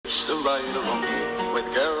ride along with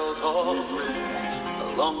Geralt of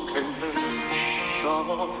Rivia. Along came the song.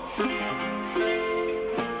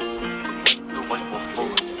 When the white wolf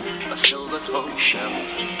fought a silver-tongued shell,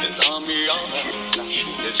 his army on a sash,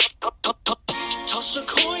 his toss a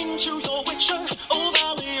coin to your witcher, oh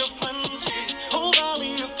valley of plenty, oh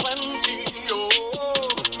valley of plenty, oh.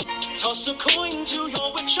 Toss a coin to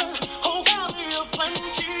your witcher, oh valley of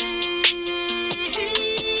plenty.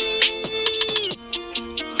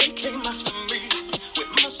 They came after me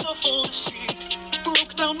with merciful deceit,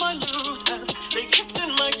 broke down my loot and they kicked in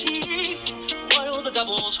my teeth, while the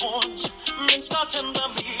devil's horns minced our tender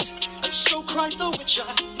meat, and so cried the witcher,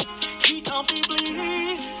 he can't be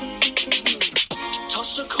bleed.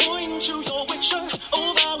 Toss a coin to your witcher,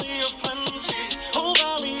 oh valley of plenty, oh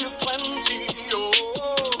valley of plenty, oh.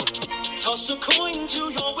 Toss a coin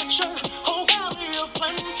to your witcher, oh valley of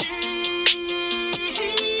plenty.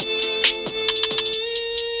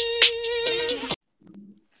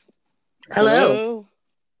 Hello.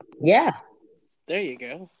 Yeah. There you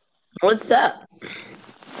go. What's up?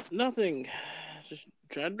 Nothing. Just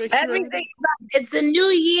trying to make sure. Everything. It's a new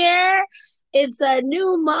year. It's a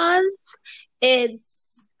new month.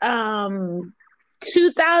 It's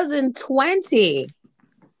 2020.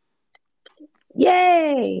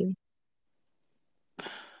 Yay.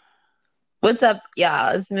 What's up,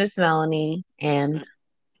 y'all? It's Miss Melanie and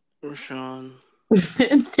Rashawn.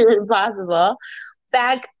 it's too impossible.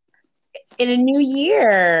 Back in a new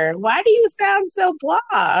year. Why do you sound so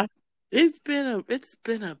blah? It's been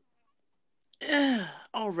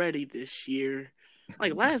already this year.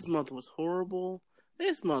 Like last month was horrible.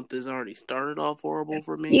 This month has already started off horrible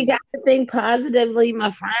for me. You got to think positively, my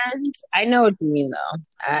friend. I know what you mean, though.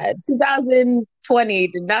 2020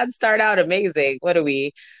 did not start out amazing. What are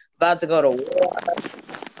we about to go to war?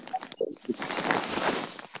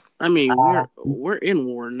 I mean, we're in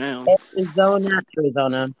war now. Arizona.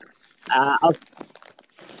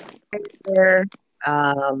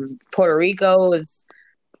 Puerto Rico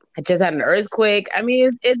just had an earthquake. I mean,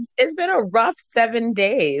 it's been a rough 6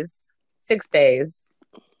 days.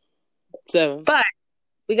 7. But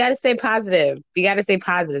we got to stay positive.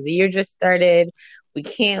 The year just started. We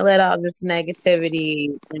can't let all this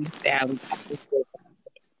negativity bring us down.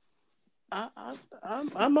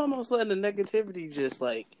 I'm almost letting the negativity just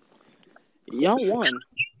like y'all won.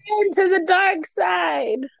 Into the dark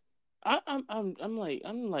side. I'm like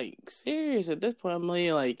serious at this point. I'm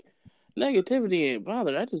like negativity ain't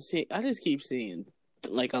bothered. I just keep seeing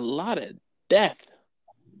like a lot of death.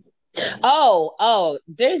 Oh,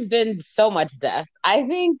 there's been so much death. I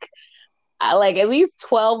think like at least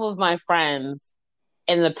 12 of my friends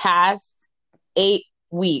in the past 8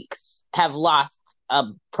 weeks have lost a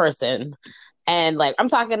person. And like I'm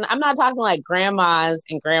not talking like grandmas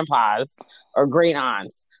and grandpas or great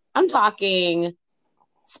aunts. I'm talking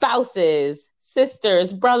spouses,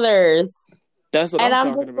 sisters, brothers. That's what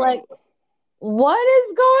I'm talking about. Like, what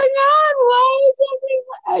is going on? Why is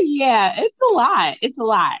everyone? Yeah, it's a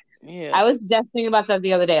lot. Yeah. I was just thinking about that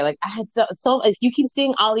the other day. Like I had so you keep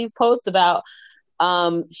seeing all these posts about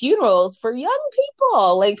funerals for young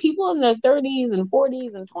people, like people in their 30s and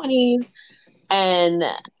 40s and 20s, and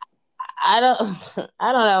I don't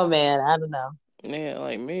know, man. I don't know. Yeah,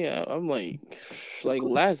 like me, I'm like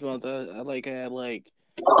last month, I had like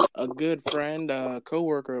a good friend, a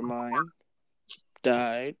coworker of mine,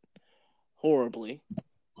 died horribly.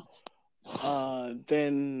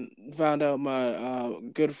 Then found out my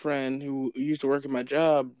good friend who used to work at my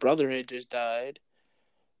job, brother had just died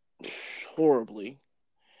horribly.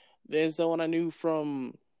 Then someone I knew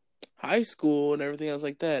from high school and everything else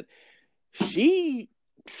like that, she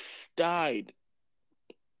died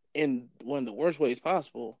in one of the worst ways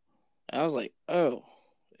possible. And I was like, oh,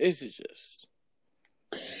 this is just...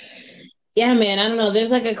 Yeah, man, I don't know.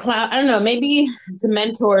 There's like a cloud. I don't know. Maybe the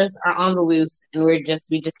mentors are on the loose and we just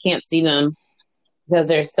can't see them because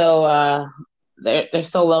they're so they're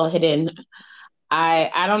so well hidden.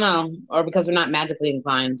 I don't know, or because we're not magically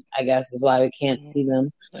inclined, I guess is why we can't see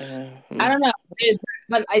them. I don't know,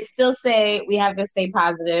 but I still say we have to stay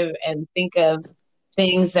positive and think of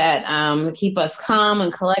things that keep us calm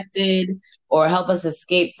and collected or help us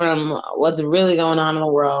escape from what's really going on in the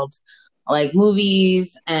world, like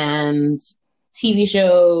movies and TV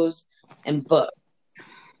shows and books.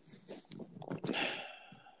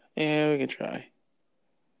 Yeah, we can try.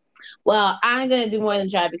 Well, I'm going to do more than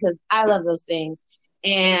try because I love those things.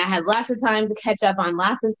 And I had lots of time to catch up on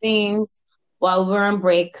lots of things while we were on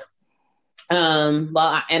break. And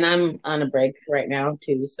I'm on a break right now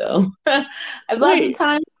too, so I have lots of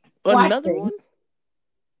time. Another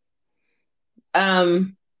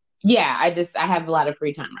one? Yeah, I have a lot of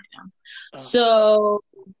free time right now. Oh, So,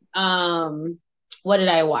 what did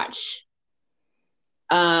I watch?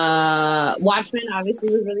 Watchmen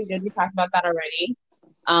obviously was really good. We talked about that already.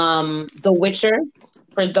 The Witcher,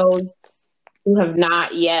 for those who have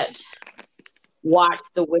not yet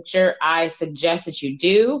watched The Witcher, I suggest that you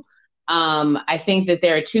do. I think that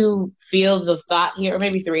there are two fields of thought here, or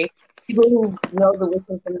maybe three. People who know The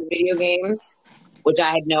Witcher from the video games, which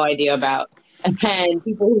I had no idea about, and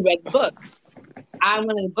people who read books. I'm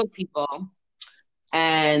one of the book people,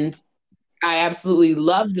 and I absolutely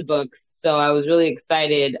love the books, so I was really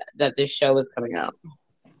excited that this show was coming out.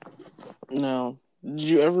 no. Did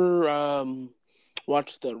you ever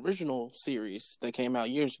watch the original series that came out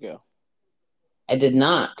years ago? I did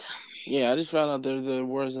not. Yeah, I just found out there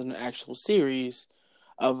was an actual series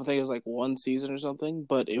of, I think it was like one season or something,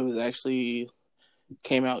 but it was actually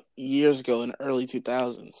came out years ago in the early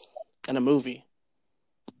 2000s and a movie.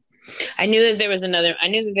 I knew that there was another. I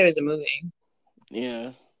knew that there was a movie.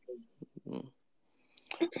 Yeah.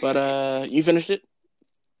 But you finished it?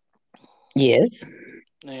 Yes,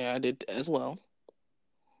 Yeah, I did as well.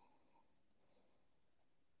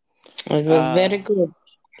 it was Uh very good.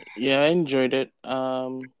 yeah, I enjoyed it.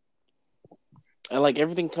 I like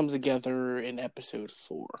everything comes together in episode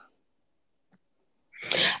 4.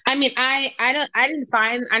 I mean, I didn't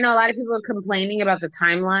find. I know a lot of people are complaining about the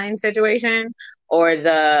timeline situation or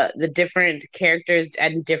the different characters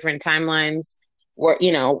and different timelines. Were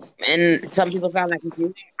and some people found that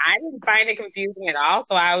confusing. I didn't find it confusing at all.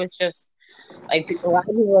 So I was just like, a lot of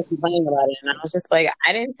people were complaining about it, and I was just like,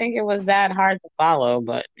 I didn't think it was that hard to follow,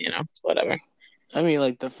 but it's whatever. I mean,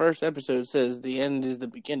 like the first episode says the end is the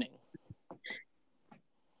beginning.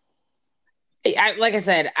 Like I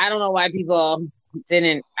said, I don't know why people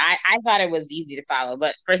didn't. I thought it was easy to follow,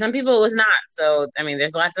 but for some people it was not. So, I mean,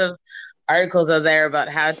 there's lots of articles out there about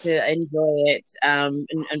how to enjoy it and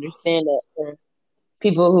understand it for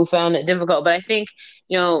people who found it difficult. But I think,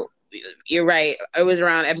 you're right. It was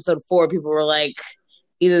around episode 4, people were like,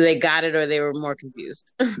 either they got it or they were more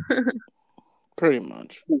confused. Pretty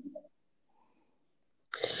much.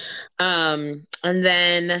 And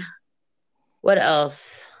then what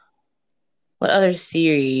else? What other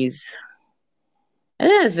series? I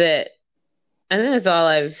think that's it. I think that's all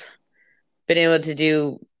I've been able to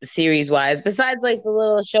do series wise. Besides like the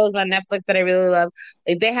little shows on Netflix that I really love.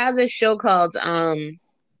 Like they have this show called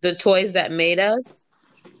The Toys That Made Us.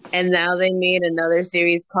 And now they made another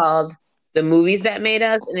series called The Movies That Made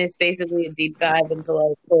Us. And it's basically a deep dive into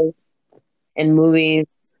like toys and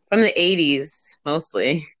movies from the 80s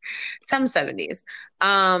mostly. Some 70s.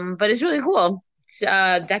 But it's really cool. It's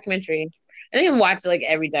a documentary. I think I've watched like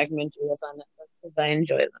every documentary that's on Netflix because I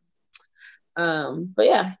enjoy them. But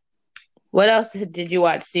yeah. What else did you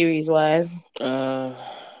watch series wise? I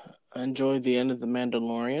enjoyed the end of The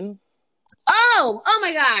Mandalorian. Oh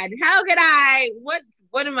my God. How could I?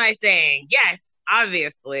 What am I saying? Yes,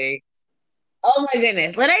 obviously. Oh my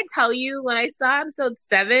goodness. Let I tell you, when I saw episode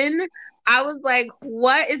 7, I was like,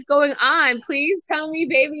 what is going on? Please tell me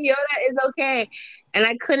Baby Yoda is okay. And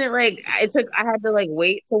I couldn't I had to like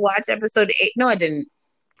wait to watch episode 8. No, I didn't.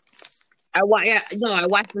 I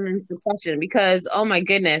watched them in succession because oh my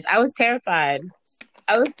goodness, I was terrified.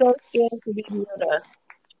 I was so scared for Baby Yoda.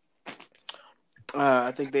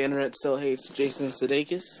 I think the internet still hates Jason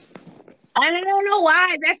Sudeikis. I don't know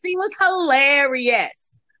why. That scene was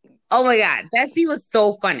hilarious. Oh my God. That scene was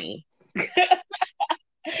so funny.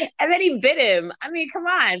 And then he bit him. I mean, come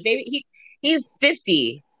on, baby. He's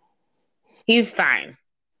 50. He's fine.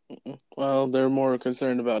 Well, they're more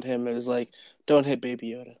concerned about him as like, don't hit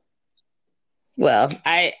Baby Yoda. Well,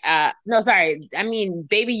 no, sorry. I mean,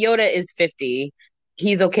 Baby Yoda is 50.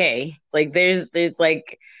 He's okay. Like there's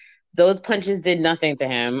like those punches did nothing to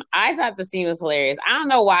him. I thought the scene was hilarious. I don't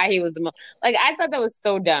know why he was like I thought that was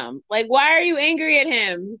so dumb. Like why are you angry at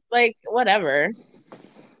him? Like whatever.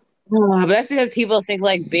 But that's because people think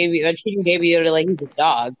like they're treating Baby Yoda like he's a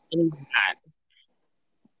dog, and he's not.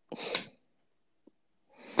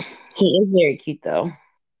 He is very cute though.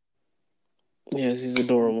 Yes, he's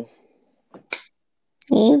adorable.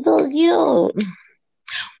 He's so cute.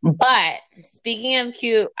 But speaking of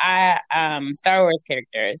cute, Star Wars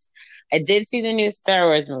characters, I did see the new Star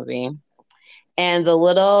Wars movie, and the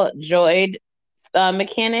little droid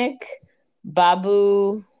mechanic,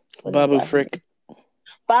 Babu. Babu Frick.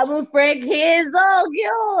 Babu Frick, he is so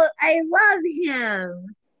cute. I love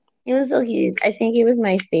him. He was so cute. I think he was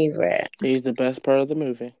my favorite. He's the best part of the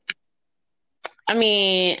movie. I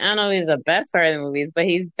mean, I don't know if he's the best part of the movies, but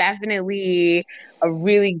he's definitely a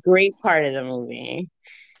really great part of the movie.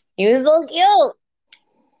 He was so cute.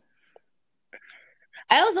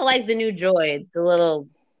 I also like the new droid, the little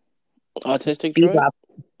Autistic droid? bebop.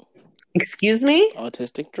 Excuse me?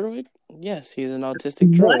 Autistic droid? Yes, he's an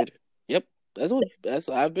autistic What? droid. Yep. That's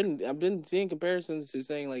I've been seeing comparisons to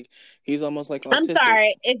saying like he's almost like I'm autistic.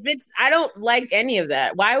 sorry. If it's, I don't like any of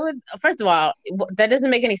that. Why would, first of all, that doesn't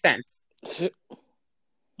make any sense.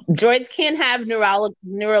 Droids can't have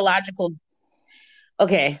neurological.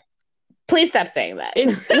 Okay, please stop saying that.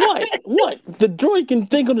 It's what? What? The droid can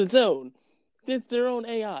think on its own. It's their own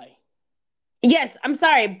AI. Yes, I'm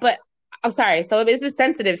sorry, but I'm sorry. So this is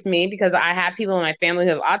sensitive to me because I have people in my family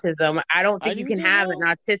who have autism. I don't I think you do can too. have an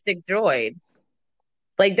Well, autistic droid.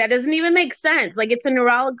 Like that doesn't even make sense. Like it's a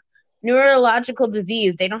neurological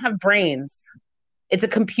disease. They don't have brains. It's a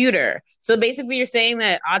computer. So basically you're saying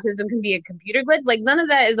that autism can be a computer glitch? Like none of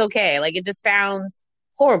that is okay. Like it just sounds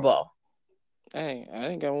horrible. hey, I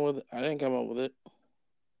didn't come up with it. I didn't come up with it.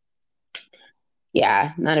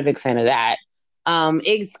 Yeah, not a big fan of that.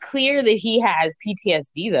 It's clear that he has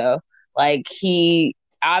PTSD though. Like he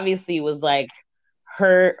obviously was like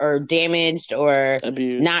hurt or damaged or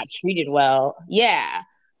Abused. not treated well. Yeah.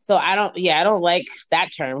 So I don't like that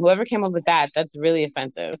term. Whoever came up with that, that's really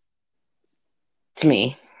offensive to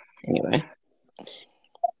me. Anyway.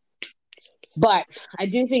 But I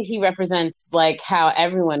do think he represents like how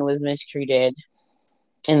everyone was mistreated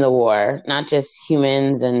in the war, not just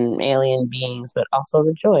humans and alien beings, but also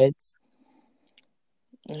the droids.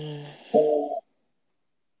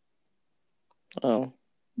 Oh.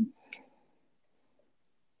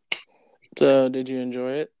 So, did you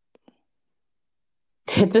enjoy it?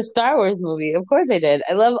 It's a Star Wars movie. Of course I did.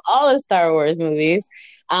 I love all the Star Wars movies.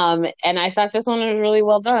 And I thought this one was really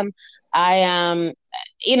well done. I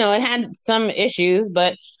it had some issues,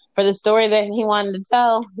 but for the story that he wanted to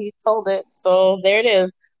tell, he told it. So there it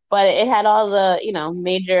is. But it had all the,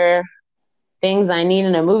 major things I need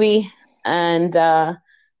in a movie. And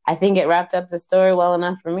I think it wrapped up the story well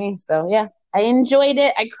enough for me. So yeah, I enjoyed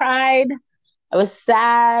it. I cried. I was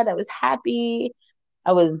sad. I was happy.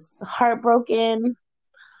 I was heartbroken.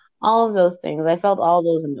 All of those things. I felt all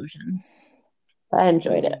those emotions. I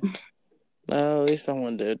enjoyed it. No, at least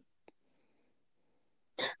someone did.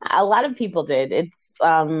 A lot of people did. It's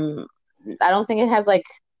I don't think it has like,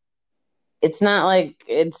 it's not like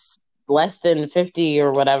it's less than 50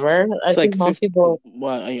 or whatever. I It's like think most 50. people,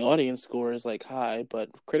 Well, I mean, audience score is like high, but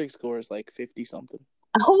critic score is like 50 something.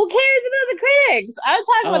 who cares about the critics? I'm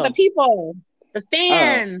talking about the Oh. people, the Oh.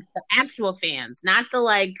 fans, the actual fans, not the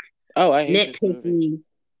like Oh, I hate this movie.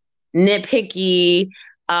 nitpicky.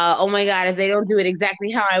 Oh my god, if they don't do it exactly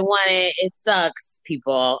how I want it, it sucks.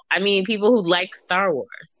 People. I mean, people who like Star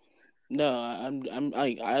Wars. No,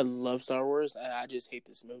 I love Star Wars. I just hate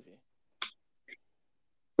this movie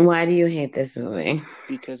Why do you hate this movie?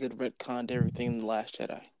 because it retconned everything in The Last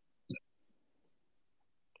Jedi,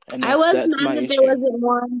 and I that's was that's mad my that there issue.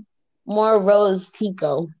 wasn't more Rose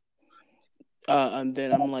Tico. And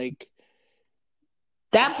then I'm like,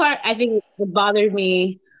 That part I think it bothered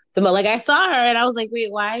me the most. Like I saw her and I was like,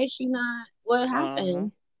 wait, why is she not? What uh-huh.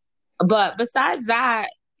 happened? But besides that,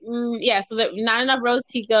 yeah. So that not enough Rose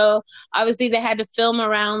Tico. Obviously, they had to film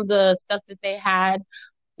around the stuff that they had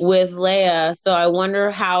with Leia. So I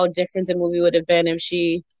wonder how different the movie would have been if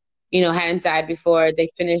she, hadn't died before they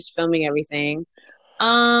finished filming everything.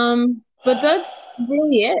 But that's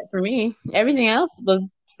really it for me. Everything else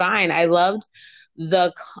was fine. I loved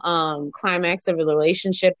the climax of the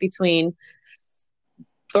relationship between,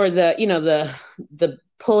 or the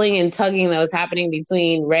pulling and tugging that was happening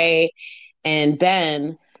between Rey and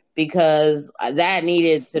Ben, because that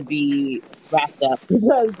needed to be wrapped up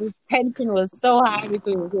because the tension was so high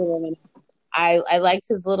between the two of them. And I liked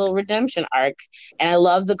his little redemption arc, and I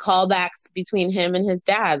love the callbacks between him and his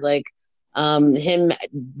dad, like him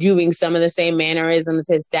doing some of the same mannerisms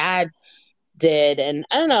his dad did, and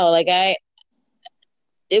I don't know, like I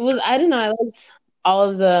don't know, I liked all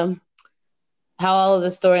of the how all of the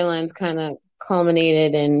storylines kind of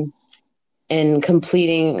culminated in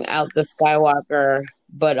completing out the Skywalker,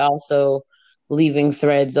 but also leaving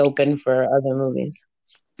threads open for other movies.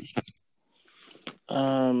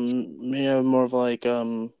 more of like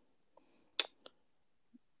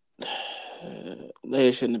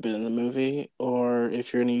they shouldn't have been in the movie, or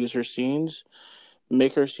if you're gonna use her scenes,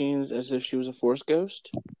 make her scenes as if she was a Force ghost.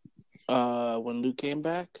 When Luke came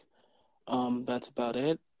back, that's about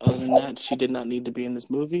it. Other than that, she did not need to be in this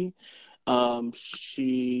movie.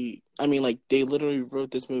 They literally wrote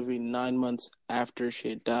this movie 9 months after she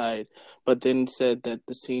had died, but then said that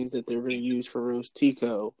the scenes that they were going to use for Rose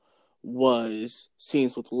Tico was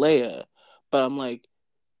scenes with Leia. But I'm like,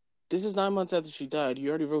 this is 9 months after she died. You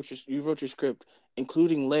already wrote your script,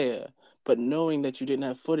 including Leia. But knowing that you didn't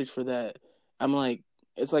have footage for that, I'm like,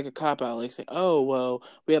 it's like a cop out. Like saying, "Oh well,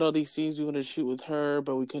 we had all these scenes we wanted to shoot with her,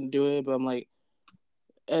 but we couldn't do it." But I'm like,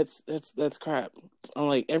 that's crap.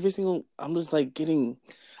 I'm just like getting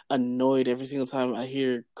annoyed every single time I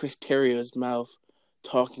hear Chris Terrio's mouth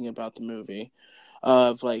talking about the movie.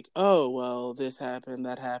 Of like, oh well, this happened,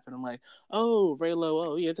 that happened. I'm like, oh Raylo,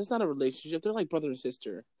 oh yeah, that's not a relationship. They're like brother and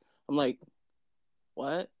sister. I'm like,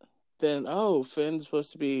 what? Then Finn's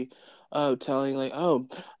supposed to be telling like,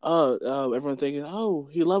 everyone thinking, oh,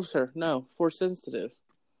 he loves her. No, Force sensitive.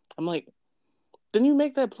 I'm like, then you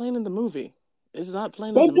make that plain in the movie. It's not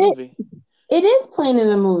plain in They the did. movie. It is plain in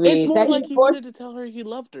the It's movie more that like he wanted to tell her he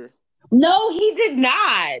loved her. No, he did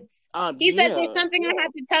not. He said, "There's Yeah. something I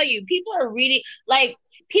have to tell you." People read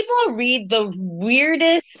the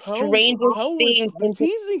weirdest, strangest Poe was things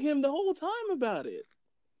teasing him the whole time about it.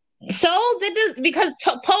 So that is because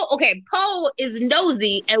Poe is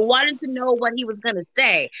nosy and wanted to know what he was gonna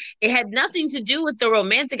say. It had nothing to do with the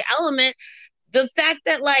romantic element. The fact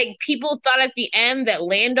that like people thought at the end that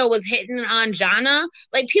Lando was hitting on Jana,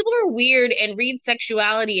 like people are weird and read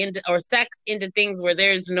sexuality into or sex into things where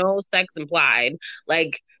there's no sex implied.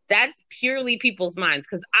 Like that's purely people's minds.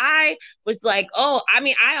 Because I was like, oh, I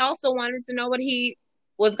mean, I also wanted to know what he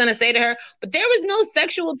was going to say to her, but there was no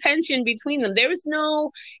sexual tension between them. There was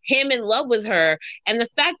no him in love with her. And the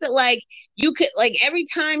fact that like you could like every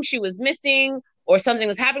time she was missing or something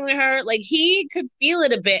was happening to her, like he could feel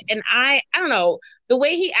it a bit. And I don't know, the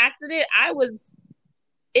way he acted it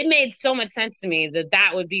made so much sense to me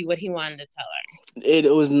that would be what he wanted to tell her.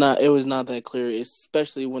 It was not that clear,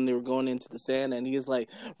 especially when they were going into the sand and he was like,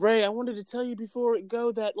 Ray, I wanted to tell you before it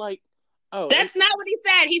go that like, that's not what he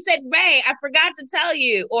said. He said, Ray, I forgot to tell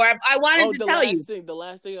you, or I wanted to tell you. The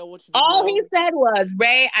last thing I want you to All know. he said was,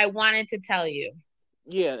 Ray, I wanted to tell you.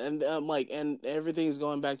 Yeah, and and everything's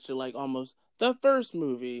going back to like almost the first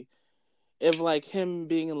movie of like him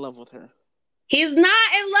being in love with her. He's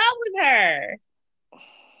not in love with her.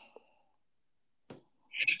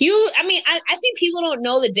 I think people don't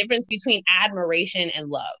know the difference between admiration and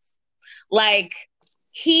love. Like,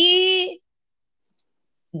 he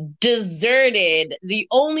deserted the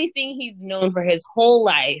only thing he's known for his whole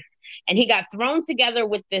life, and he got thrown together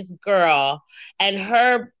with this girl and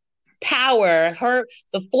her power,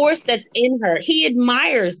 the force that's in her. He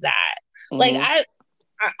admires that. Mm-hmm. Like,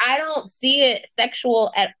 I don't see it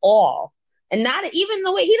sexual at all. And not even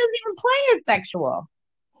the way he doesn't even play it sexual.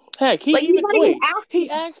 Heck, he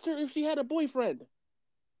asked her if she had a boyfriend.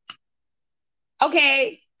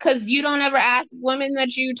 Okay, because you don't ever ask women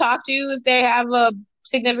that you talk to if they have a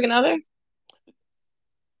significant other?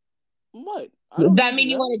 What? Does that mean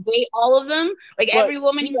you want to date all of them? Like but every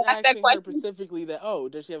woman you ask that question? Specifically that,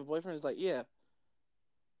 does she have a boyfriend? It's like, yeah.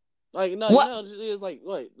 Like, no, what? It's like,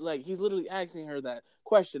 what? Like, he's literally asking her that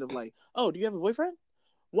question of like, do you have a boyfriend?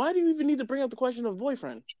 Why do you even need to bring up the question of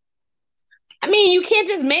boyfriend? I mean, you can't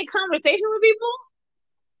just make conversation with people.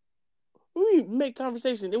 We make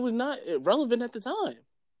conversation. It was not relevant at the time.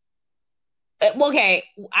 Okay,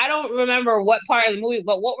 I don't remember what part of the movie,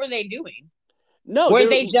 but what were they doing? No, were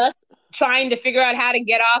they just trying to figure out how to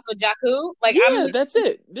get off of Jakku? Like, yeah, that's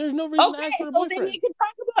it. There's no reason to ask for a boyfriend. Then he could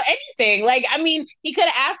talk about anything. Like, I mean, he could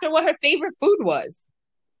have asked her what her favorite food was.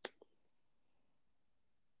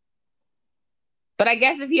 But I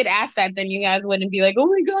guess if he had asked that, then you guys wouldn't be like, oh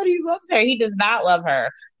my God, he loves her. He does not love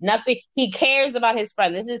her. Nothing. He cares about his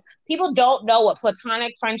friend. People don't know what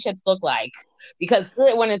platonic friendships look like, because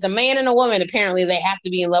when it's a man and a woman, apparently they have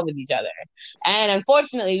to be in love with each other. And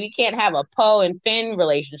unfortunately, we can't have a Poe and Finn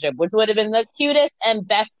relationship, which would have been the cutest and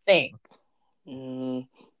best thing.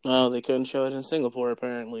 No, they couldn't show it in Singapore,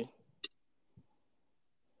 apparently.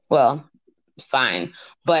 Well, fine,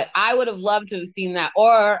 but I would have loved to have seen that,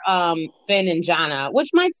 or Finn and Jana, which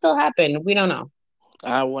might still happen. We don't know.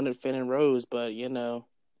 I wanted Finn and Rose, but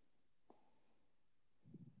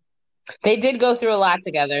they did go through a lot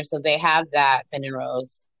together, so they have that, Finn and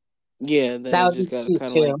Rose. Yeah, then it just got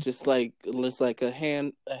kind of like a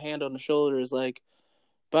hand on the shoulder is like,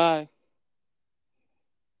 bye.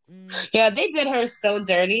 Yeah, they did her so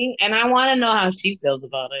dirty, and I want to know how she feels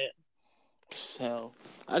about it. Hell,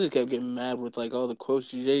 I just kept getting mad with like all the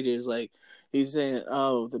quotes JJ did. Is like he's saying,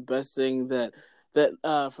 the best thing that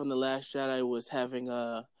from The Last Jedi was having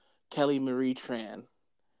Kelly Marie Tran.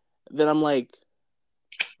 Then I'm like,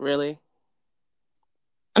 really?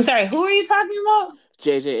 I'm sorry, who are you talking about?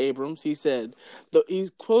 JJ Abrams. He said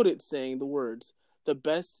he's quoted saying the words, the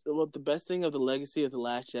best thing of the legacy of The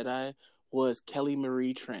Last Jedi was Kelly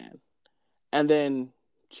Marie Tran. And then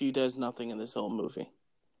she does nothing in this whole movie.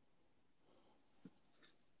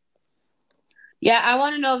 Yeah, I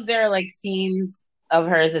want to know if there are like scenes of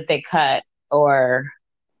hers that they cut or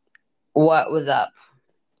what was up.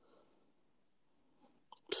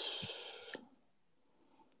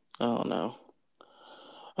 I don't know.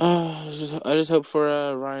 I just hope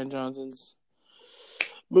for Ryan Johnson's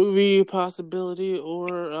movie possibility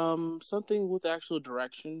or something with actual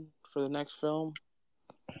direction for the next film.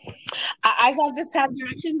 I thought this had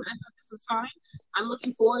direction. I thought this was fine. I'm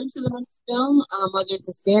looking forward to the next film, whether it's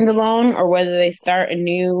a standalone or whether they start a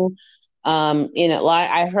new.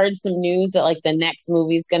 I heard some news that like the next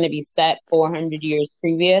movie is going to be set 400 years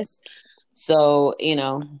previous. So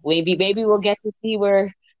maybe we'll get to see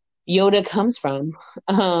where Yoda comes from,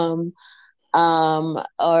 or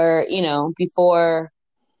before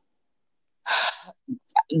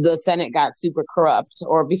the Senate got super corrupt,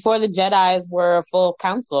 or before the Jedis were a full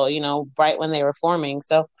council, right when they were forming.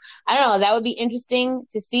 So I don't know. That would be interesting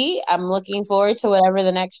to see. I'm looking forward to whatever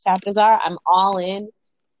the next chapters are. I'm all in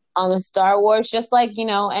on the Star Wars, just like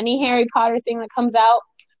any Harry Potter thing that comes out.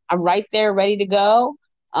 I'm right there, ready to go.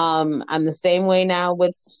 I'm the same way now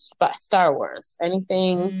with Star Wars.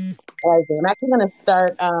 Anything, I'm actually going to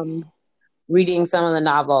start reading some of the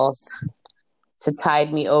novels to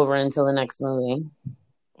tide me over until the next movie.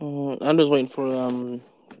 I'm just waiting for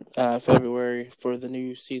February for the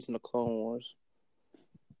new season of Clone Wars.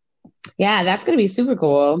 Yeah, that's going to be super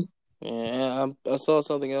cool. Yeah, I saw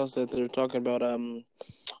something else that they're talking about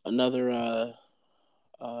another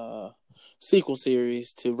sequel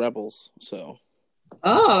series to Rebels. So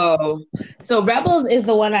Rebels is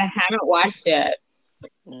the one I haven't watched yet.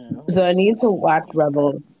 yeah, So I need to watch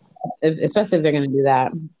Rebels, especially if they're going to do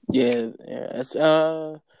that. Yeah. It's,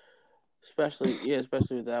 especially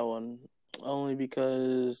with that one, only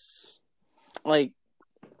because like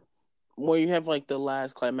where you have like the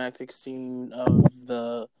last climactic scene of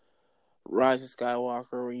the Rise of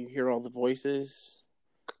Skywalker, where you hear all the voices,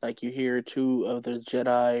 like you hear two of the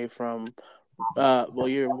Jedi from. You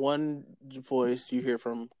hear one voice you hear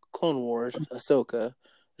from Clone Wars, Ahsoka,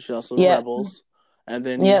 which is also Yep. Rebels, and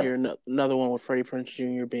then you Yep. hear another one with Freddie Prinze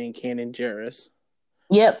Jr. being Kanan Jarrus.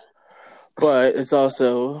 Yep. But it's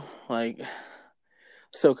also like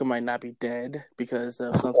Ahsoka might not be dead because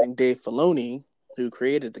of something Dave Filoni, who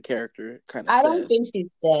created the character, kind of I don't said. think she's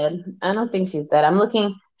dead. I don't think she's dead. I'm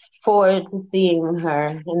looking forward to seeing her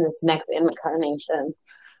in this next incarnation.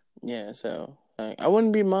 Yeah, so I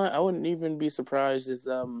wouldn't even be surprised if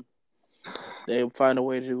they find a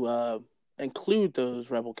way to include those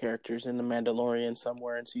Rebel characters in the Mandalorian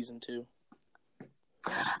somewhere in season 2.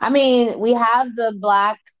 I mean, we have the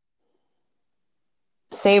black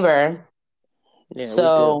saber. Yeah, we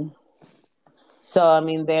so do. So I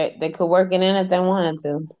mean, they could work it in if they wanted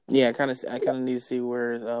to. Yeah, I kind of need to see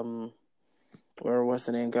where what's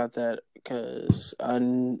the name got that, because I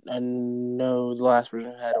know the last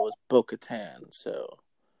person who had it was Bo-Katan. So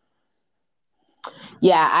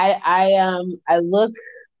Yeah, I look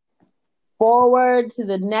forward to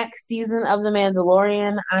the next season of The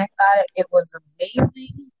Mandalorian. I thought it was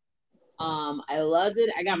amazing. I loved it.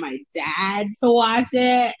 I got my dad to watch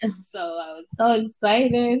it, so I was so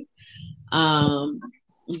excited.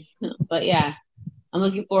 But yeah, I'm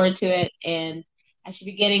looking forward to it, and I should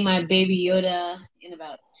be getting my baby Yoda in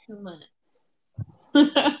about 2 months.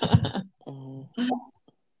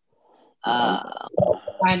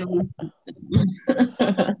 Finally.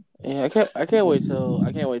 yeah, I can't wait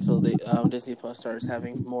till they Disney Plus starts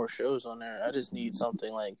having more shows on there. I just need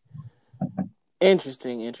something like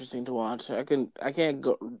interesting to watch. I can't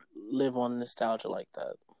go live on nostalgia like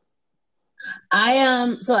that.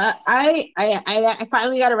 I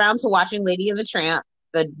finally got around to watching Lady and the Tramp,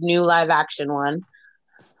 the new live action one.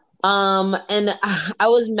 And I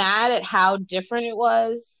was mad at how different it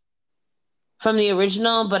was from the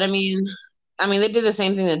original, but I mean they did the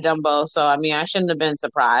same thing to Dumbo, so I mean I shouldn't have been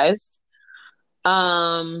surprised.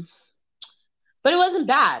 But it wasn't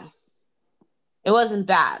bad. It wasn't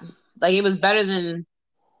bad. Like it was better than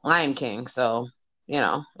Lion King, so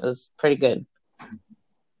it was pretty good.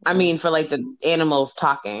 I mean, for like the animals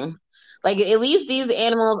talking, like at least these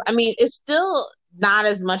animals. I mean, it's still not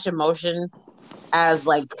as much emotion as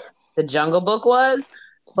like the Jungle Book was,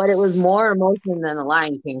 but it was more emotion than the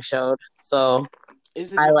Lion King showed. So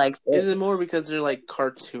I liked it. Is it more because they're like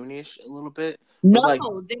cartoonish a little bit? No, like,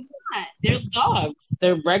 they're not. They're dogs.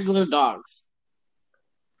 They're regular dogs,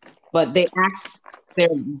 but they're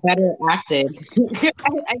better acted.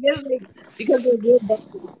 I guess because they're real dogs.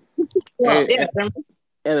 Well, yeah,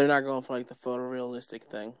 and they're not going for like the photorealistic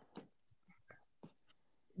thing.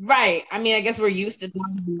 Right. I mean, I guess we're used to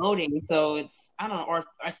dogs emoting, so it's I don't know, or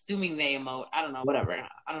assuming they emote. I don't know, whatever.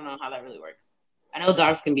 I don't know how that really works. I know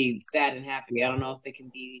dogs can be sad and happy. I don't know if they can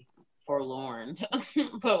be forlorn,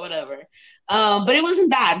 but whatever. But it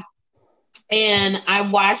wasn't bad. And I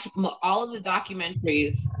watched all of the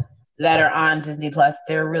documentaries that are on Disney Plus.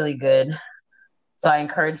 They're really good. So I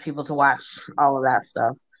encourage people to watch all of that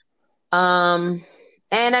stuff. And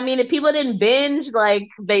I mean, if people didn't binge like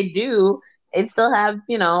they do, they still have,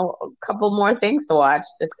 a couple more things to watch.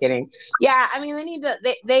 Just kidding. Yeah, I mean,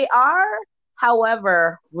 they are,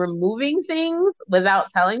 however, removing things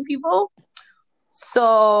without telling people.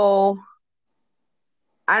 So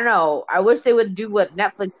I don't know. I wish they would do what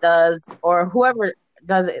Netflix does or whoever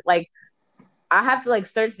does it. Like, I have to like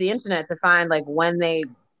search the internet to find like when they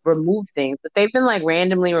remove things, but they've been like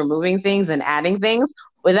randomly removing things and adding things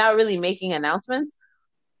without really making announcements.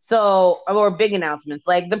 So, or big announcements.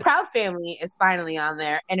 Like the Proud Family is finally on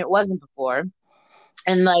there, and it wasn't before.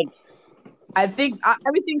 And like, I think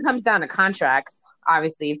everything comes down to contracts.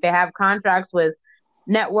 Obviously, if they have contracts with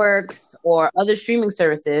networks or other streaming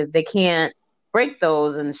services, they can't break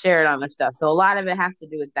those and share it on their stuff. So a lot of it has to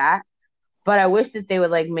do with that. But I wish that they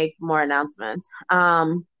would like make more announcements.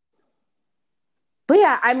 But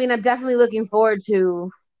yeah, I mean, I'm definitely looking forward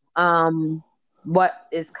to what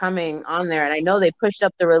is coming on there. And I know they pushed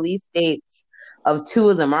up the release dates of 2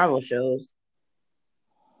 of the Marvel shows.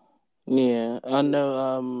 Yeah, I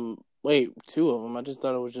know. Wait, 2 of them. I just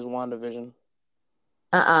thought it was just WandaVision.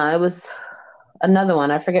 It was another one.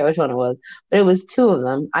 I forget which one it was, but it was 2 of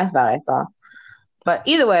them. I thought I saw. But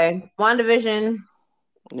either way, WandaVision,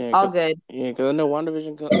 Yeah, all good. Yeah, because I know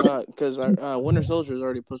WandaVision, because Winter Soldier is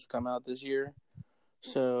already supposed to come out this year.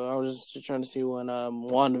 So I was just trying to see when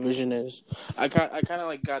WandaVision is. I kind of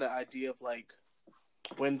like got an idea of like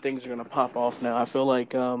when things are gonna pop off now. I feel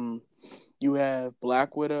like you have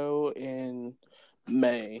Black Widow in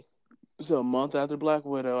May, so a month after Black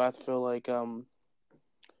Widow, I feel like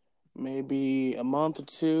maybe a month or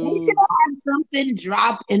They two. should have something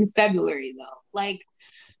drop in February though. Like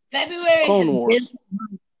February Clone has Wars.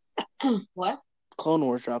 been what? Clone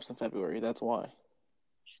Wars drops in February. That's why.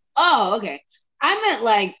 Oh, okay. I meant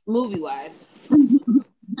like movie wise.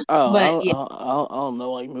 Oh, But yeah, I don't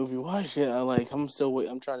know, like movie wise shit. I'm still wait.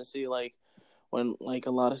 I'm trying to see like when like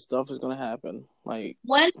a lot of stuff is gonna happen. Like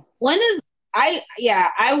when is I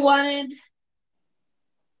wanted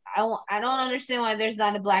I don't understand why there's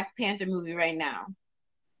not a Black Panther movie right now.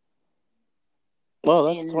 well,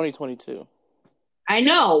 that's And 2022. I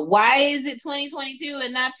know why is it 2022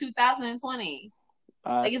 and not 2020?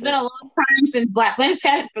 I Like it's been think a long time since Black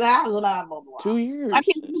Panther. Blah blah blah blah. 2 years. Black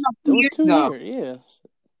Panther came out It 2 was years two ago. years. Yeah,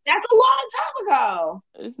 That's a long time ago.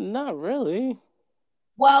 it's not really.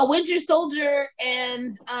 Well, Winter Soldier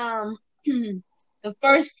and the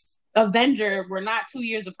first Avenger were not 2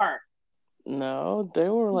 years apart. No, they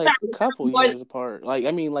were like a couple years apart. Like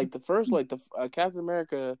I mean, like the first, like the Captain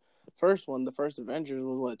America first one, the first Avengers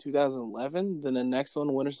was what 2011. Then the next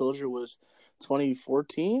one, Winter Soldier, was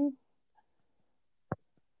 2014.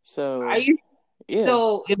 So Are you? yeah,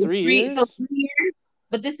 So it was 3 years. So 3 years,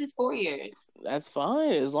 but this is 4 years. That's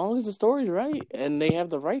fine as long as the story's right and they have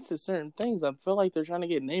the rights to certain things. I feel like they're trying to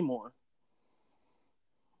get Namor.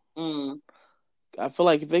 I feel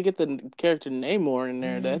like if they get the character Namor in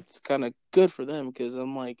there, that's kind of good for them because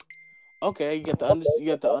I'm like, okay, you got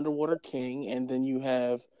the underwater king, and then you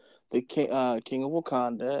have the king of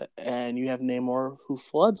Wakanda, and you have Namor who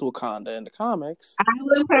floods Wakanda in the comics. I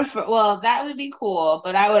would prefer. Well, that would be cool,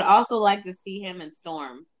 but I would also like to see him in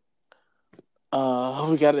Storm.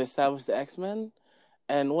 We got to establish the X-Men,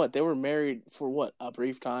 and what they were married for what a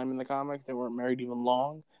brief time in the comics. They weren't married even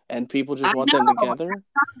long, and people just want them together.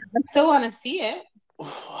 I still want to see it.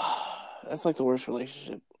 That's like the worst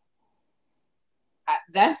relationship.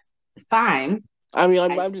 That's fine. I mean,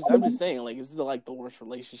 I'm just saying, like, it's like the worst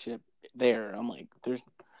relationship there. I'm like, there's,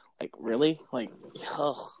 like, really, like,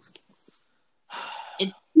 ugh.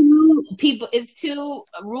 It's two people. It's two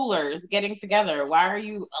rulers getting together. Why are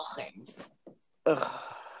you?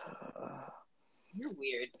 You're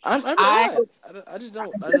weird. I just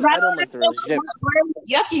don't. I don't like the relationship. Why are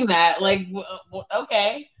you yucking that? Like,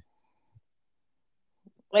 okay.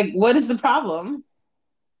 Like, what is the problem?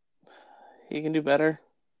 He can do better.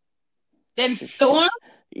 Then Storm?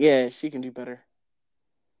 Yeah, she can do better.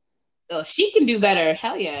 Oh, she can do better.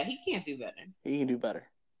 Hell yeah, he can't do better. He can do better.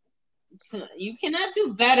 You cannot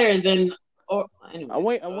do better than. Or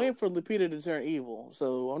anyway, I'm waiting for Lupita to turn evil,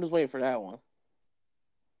 so I'm just waiting for that one.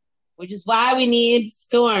 Which is why we need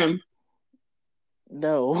Storm.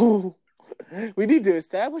 No, we need to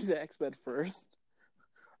establish the X-Men first.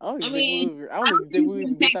 I don't think we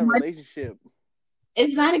even get that relationship.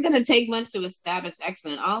 It's not going to take much to establish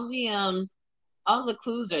X-Men. All the all the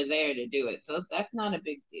clues are there to do it, so that's not a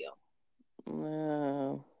big deal.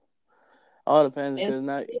 All depends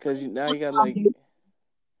because now you got like,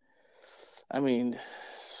 I mean,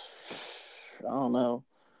 I don't know.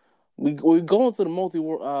 We go into the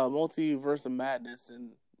multiverse of madness, and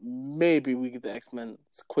maybe we get the X-Men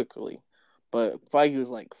quickly, but Feige was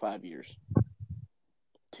like 5 years,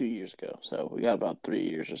 2 years ago, so we got about 3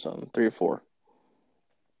 years or something, 3 or 4.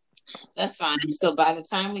 That's fine. So by the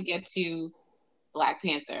time we get to Black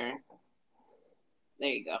Panther, there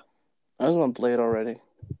you go. I just want Blade already.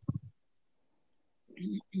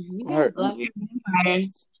 You guys love your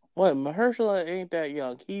vampires. What? Mahershala ain't that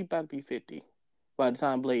young. He about to be 50 by the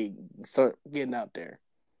time Blade start getting out there.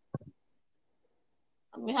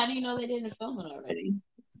 I mean, how do you know they didn't film it already?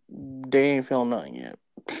 They ain't filmed nothing yet.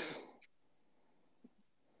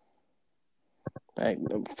 Like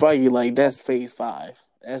Feige, like that's phase 5.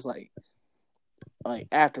 That's like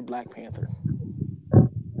after Black Panther.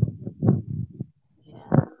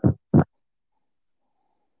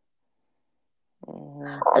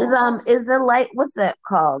 Is the light? What's that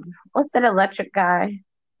called? What's that electric guy?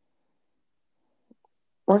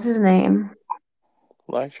 What's his name?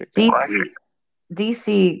 Electric guy.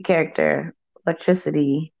 DC character,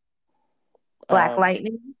 electricity. Black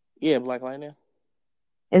Lightning. Yeah, Black Lightning.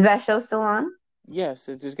 Is that show still on? Yes,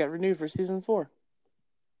 it just got renewed for season 4.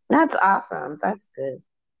 That's awesome. That's good.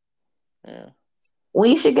 Yeah.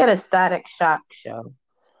 We should get a Static Shock show.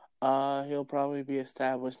 He'll probably be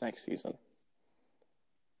established next season.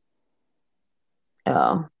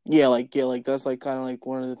 Oh. Yeah, like that's like kind of like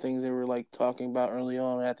one of the things they were like talking about early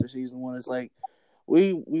on after season 1 is like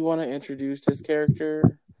we want to introduce this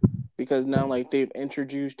character because now like they've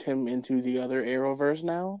introduced him into the other Arrowverse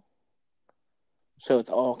now. So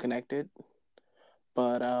it's all connected.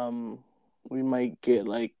 But we might get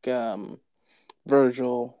like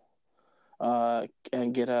Virgil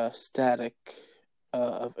and get a Static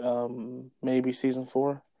maybe season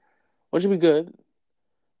 4, which would be good.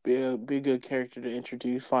 Be a good character to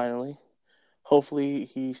introduce finally. Hopefully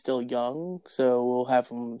he's still young, so we'll have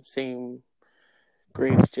him same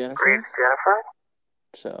grade as Jennifer.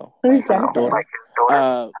 So who's Jennifer?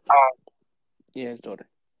 Daughter. Yeah, his daughter.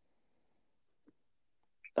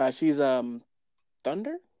 She's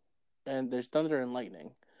Thunder, and there's Thunder and Lightning.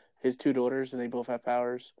 His 2 daughters, and they both have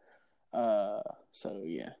powers. So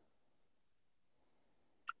yeah.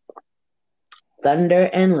 Thunder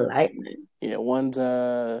and Lightning. Yeah, one's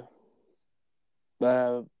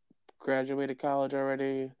graduated college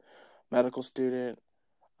already, medical student.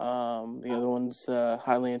 The other one's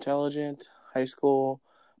highly intelligent, high school,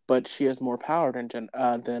 but she has more power than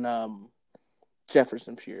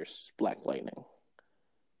Jefferson Pierce, Black Lightning.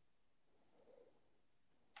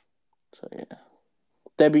 So yeah,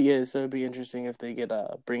 that'd be it. So it'd be interesting if they get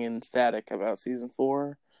bring in Static about season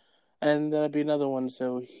 4, and that'd be another one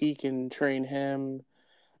so he can train him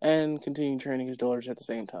and continue training his daughters at the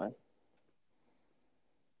same time.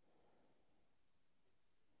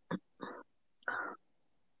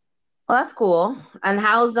 Well, that's cool. And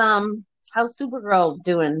how's Supergirl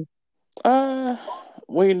doing? I'm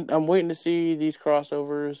waiting to see these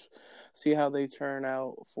crossovers, see how they turn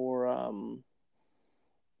out for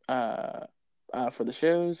the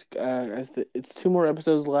shows. It's 2 more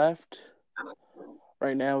episodes left.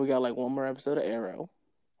 Right now we got like 1 more episode of Arrow.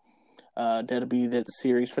 That'll be the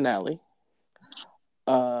series finale.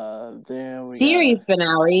 Then series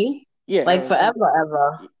finale. Yeah, like Arrow's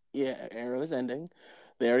forever. Yeah, Arrow is ending.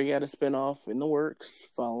 They already got a spinoff in the works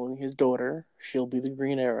following his daughter. She'll be the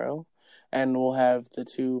Green Arrow, and we'll have the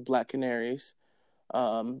 2 Black Canaries.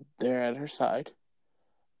 They're at her side.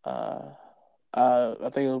 I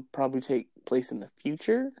think it'll probably take place in the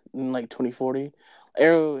future, in like 2040.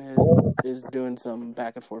 Arrow is doing some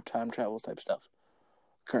back and forth time travel type stuff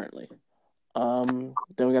currently. Then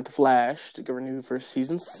we got the Flash to get renewed for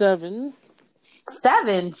season 7.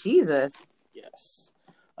 7? Jesus. Yes.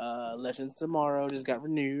 Legends Tomorrow just got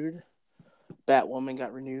renewed. Batwoman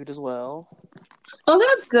got renewed as well. Oh,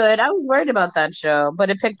 that's good. I was worried about that show, but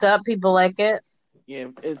it picked up. People like it. Yeah,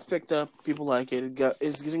 it's picked up. People like it.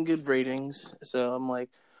 It's getting good ratings. So I'm like,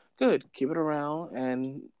 good. Keep it around.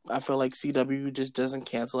 And I feel like CW just doesn't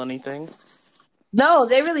cancel anything. No,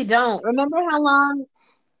 they really don't. Remember how long?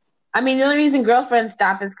 I mean, the only reason Girlfriend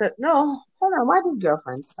stopped is because... No, hold on. Why did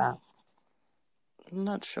Girlfriend stop? I'm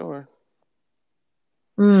not sure.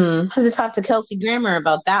 I have to talk to Kelsey Grammer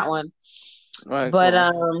about that one. Right, but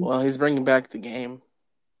well, he's bringing back the game.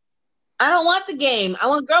 I don't want the game. I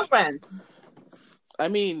want Girlfriends. I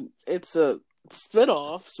mean, it's a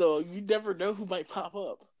spinoff, so you never know who might pop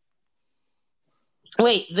up.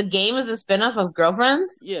 Wait, the game is a spinoff of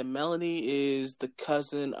Girlfriends? Yeah, Melanie is the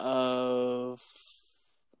cousin of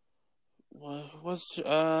what's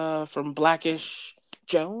from Blackish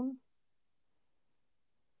Joan?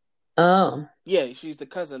 Oh. Yeah, she's the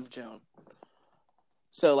cousin of Joan.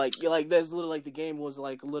 So there's literally the game was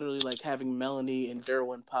literally having Melanie and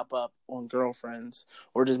Derwin pop up on Girlfriends,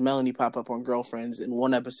 or just Melanie pop up on Girlfriends in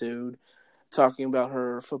one episode, talking about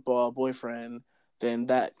her football boyfriend. Then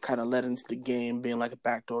that kind of led into the game being like a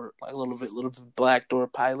backdoor, like a little bit backdoor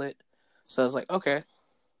pilot. So I was like, okay,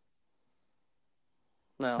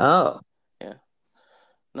 no, Oh. yeah,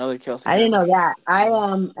 another Kelsey I didn't Grammer. know that. I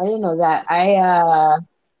didn't know that.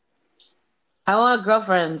 I want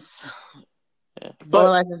Girlfriends Yeah, or but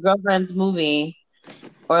like a Girlfriends movie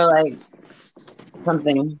or like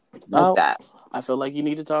something like oh, that. I feel like you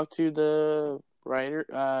need to talk to the writer,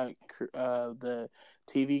 the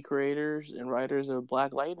TV creators and writers of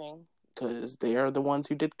Black Lightning, because they are the ones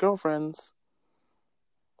who did Girlfriends.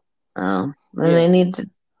 Oh, then Yeah, they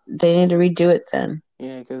need to redo it then.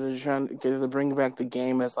 yeah, because they're bringing back the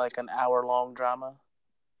game as like an hour-long drama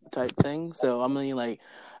type thing. So I mean, I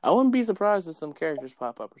wouldn't be surprised if some characters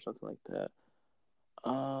pop up or something like that.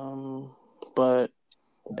 But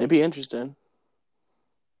it'd be interesting.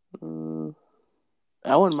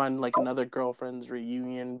 I wouldn't mind another Girlfriends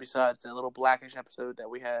reunion besides that little Blackish episode that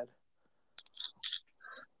we had.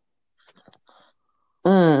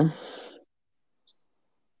 Mm.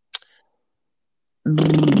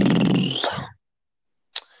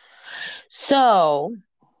 So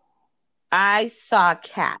I saw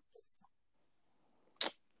Cats.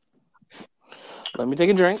 Let me take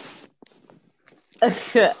a drink.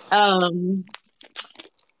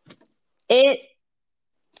 It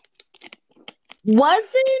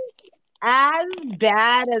wasn't as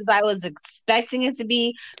bad as I was expecting it to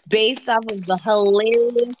be based off of the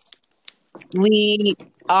hilariously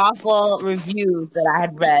awful reviews that I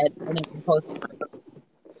had read and had been posted.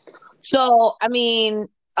 So, I mean,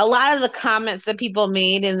 a lot of the comments that people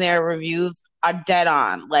made in their reviews are dead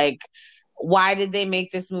on. Like, why did they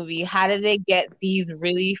make this movie? How did they get these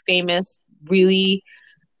really famous, really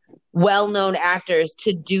well-known actors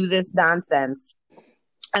to do this nonsense?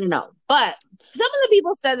 I don't know. But some of the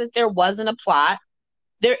people said that there wasn't a plot.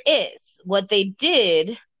 There is. What they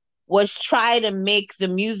did was try to make the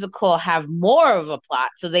musical have more of a plot.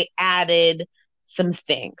 So they added some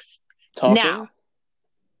things. Now, Talking?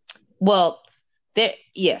 well, there,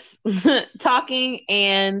 yes, talking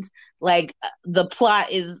and the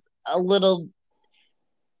plot is a little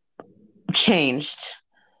changed.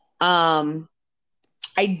 I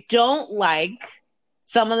don't like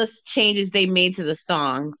some of the changes they made to the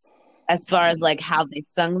songs as far as how they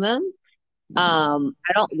sung them. I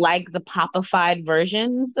don't like the popified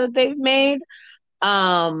versions that they've made.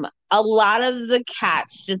 A lot of the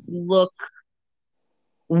cats just look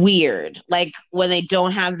weird, like when they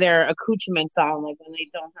don't have their accoutrements on, like when they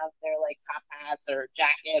don't have their top hats or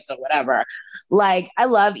jackets or whatever. Like, I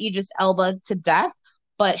love Idris Elba to death,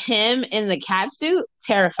 but him in the cat suit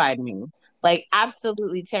terrified me. Like,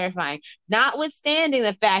 absolutely terrifying. Notwithstanding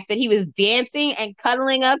the fact that he was dancing and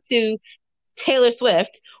cuddling up to Taylor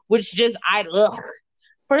Swift, which just ugh.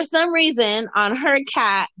 For some reason, on her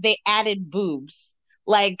cat, they added boobs,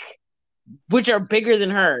 which are bigger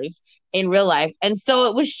than hers in real life. And so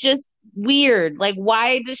it was just weird. Like,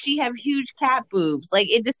 why does she have huge cat boobs? Like,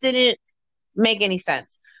 it just didn't make any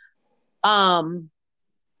sense. Her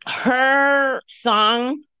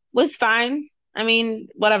song was fine. I mean,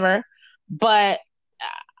 whatever. But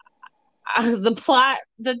the plot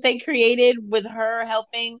that they created with her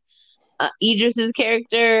helping Idris's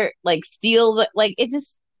character, steal it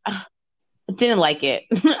just didn't like it.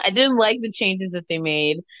 I didn't like the changes that they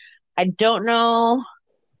made. I don't know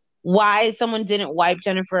why someone didn't wipe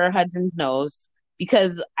Jennifer Hudson's nose,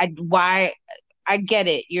 because I get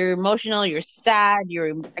it. You're emotional, you're sad,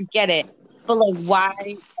 I get it. But why are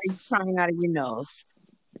you crying out of your nose?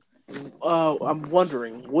 I'm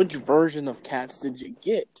wondering, which version of Cats did you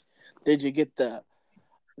get? Did you get the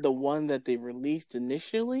one that they released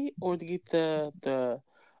initially, or did you get the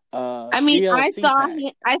I mean, DLC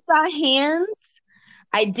pack? I saw hands.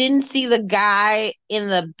 I didn't see the guy in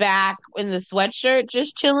the back in the sweatshirt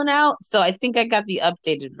just chilling out. So I think I got the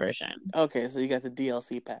updated version. Okay, so you got the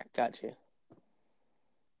DLC pack. Gotcha.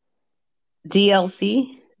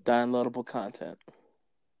 DLC? Downloadable content.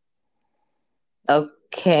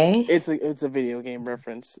 Okay. It's a video game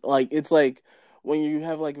reference. It's like when you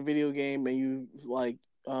have a video game and you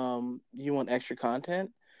you want extra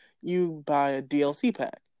content, you buy a DLC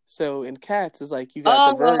pack. So in Cats, it's like you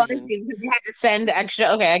got the Oh, I version. see. Because they had to send extra.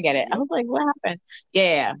 Okay, I get it. I Yep. was like, what happened?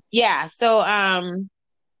 Yeah, yeah. So, I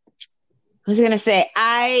was gonna say,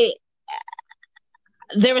 I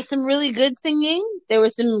there was some really good singing. There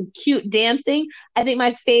was some cute dancing. I think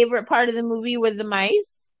my favorite part of the movie were the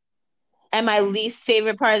mice, and my least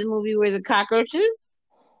favorite part of the movie were the cockroaches.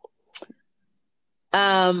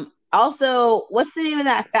 Also, what's the name of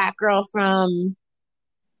that fat girl from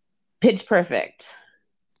Pitch Perfect?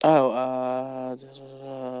 Oh,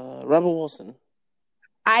 Rebel Wilson.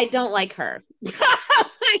 I don't like her.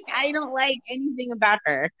 I don't like anything about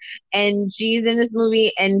her. And she's in this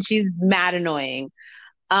movie and she's mad annoying.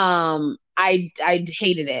 I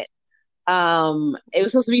hated it. It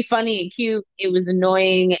was supposed to be funny and cute. It was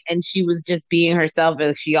annoying and she was just being herself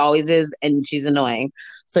as she always is and she's annoying.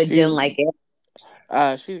 So I didn't She's like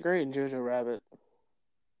it. she's great in Jojo Rabbit.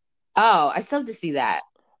 Oh, I still have to see that.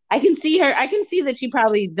 I can see her. I can see that she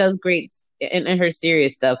probably does great in her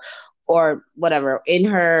serious stuff or whatever. In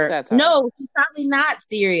her, Satire. no, she's probably not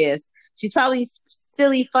serious. She's probably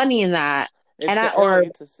silly, funny in that. And I or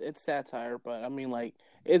It's satire, but I mean like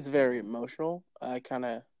it's very emotional. I kind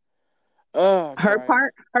of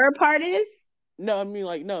cried. her part is No, I mean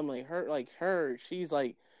like no, I mean her. She's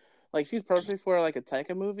she's perfect for like a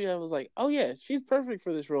Taika movie. I was like, oh yeah, she's perfect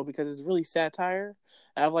for this role because it's really satire.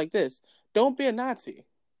 I have like this. Don't be a Nazi.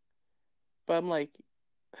 But I'm like,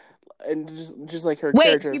 and just like her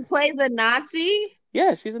wait. She character. plays a Nazi.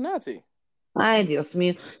 Yeah, she's a Nazi. I Dios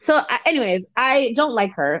mío. So, anyways, I don't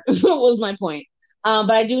like her. Was my point.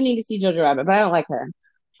 But I do need to see Jojo Rabbit, but I don't like her.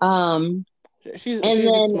 Um, and She's a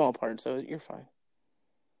then small part, so you're fine.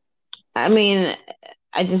 I mean,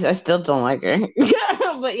 I still don't like her.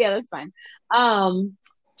 But yeah, that's fine.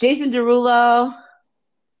 Jason Derulo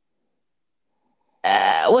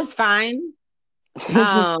was fine.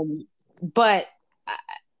 But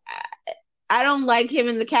I don't like him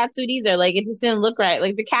in the cat suit either. Like it just didn't look right.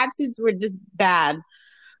 Like the cat suits were just bad.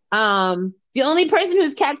 The only person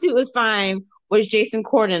whose cat suit was fine was Jason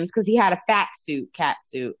Corden's because he had a cat suit.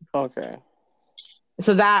 Okay.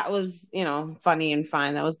 So that was, funny and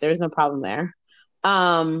fine. There was no problem there.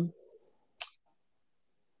 Um,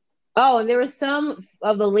 Oh, and there were some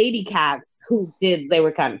of the lady cats they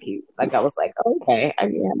were kind of cute. Like I was like, okay,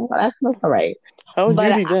 that's all right. How was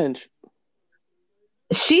But Judy Dench?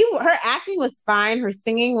 her acting was fine. Her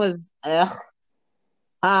singing was ugh.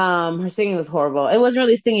 Her singing was horrible. It wasn't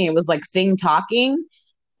really singing. It was like sing talking,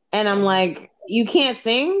 and I'm like, you can't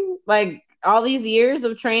sing like all these years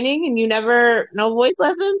of training, and you never no voice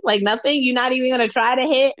lessons, like nothing. You're not even gonna try to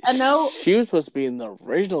hit a note. She was supposed to be in the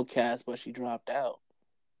original cast, but she dropped out.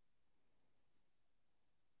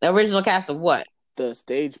 The original cast of what? The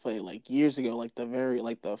stage play like years ago, like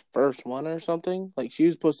the first one or something. Like she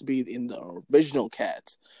was supposed to be in the original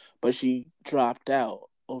Cats, but she dropped out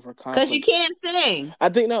over Because she conflict. can't sing. I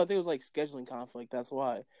think it was like scheduling conflict. That's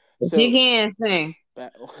why. She So can't sing.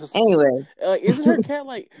 that was, Anyway, isn't her cat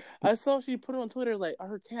like? I saw she put it on Twitter. Like, are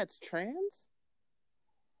her cats trans?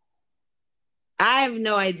 I have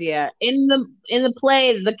no idea. In the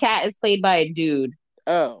play, the cat is played by a dude.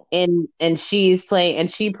 Oh, And she's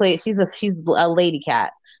she's a lady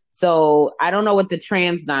cat. So I don't know what the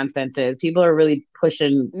trans nonsense is. People are really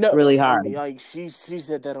pushing no. really I hard. mean, like she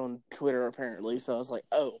said that on Twitter apparently. So I was like,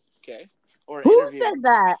 oh, okay. Or an Who interview. said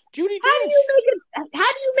that? Judy How do Dench.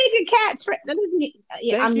 you make a cat that doesn't yeah,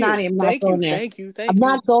 Thank you, I'm not thank you, going there. thank you, I'm thank you.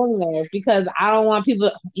 not going there because I don't want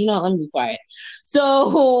people, let me be quiet.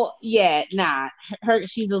 So yeah, nah.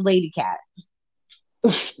 She's a lady cat.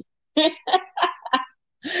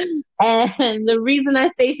 And the reason I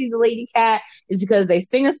say she's a lady cat is because they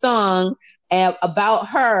sing a song about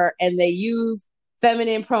her and they use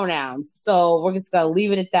feminine pronouns. So we're just gonna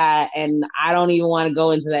leave it at that. And I don't even want to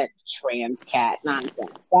go into that trans cat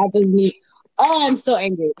nonsense. That doesn't even. Oh, I'm so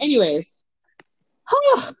angry. Anyways,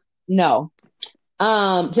 no.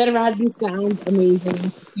 Jennifer Hudson sounds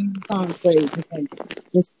amazing. Singing the song's great.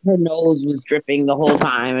 Just her nose was dripping the whole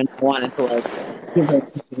time, and I wanted to like give her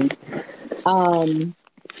attention.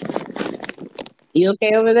 You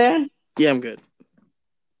okay over there? Yeah, I'm good.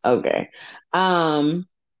 Okay. And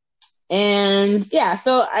yeah,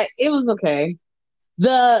 so it was okay.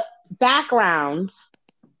 The background,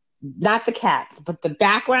 not the cats, but the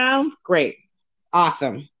background, great.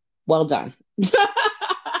 Awesome. Well done. The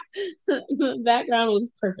background was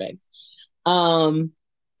perfect.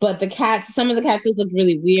 But some of the cats just looked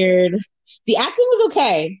really weird. The acting was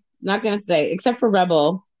okay, not gonna say, except for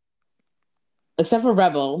Rebel.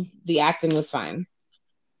 The acting was fine.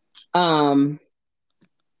 And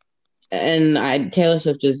Taylor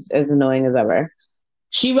Swift is as annoying as ever.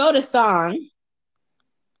 She wrote a song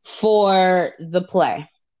for the play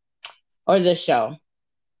or the show.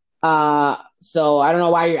 So I don't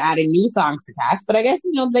know why you're adding new songs to Cats, but I guess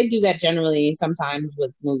they do that generally sometimes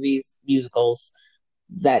with movies, musicals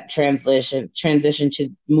that transition to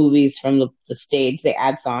movies from the stage. They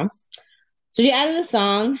add songs. So she added a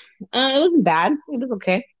song. It wasn't bad. It was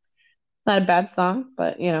okay. Not a bad song,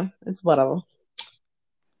 but it's whatever.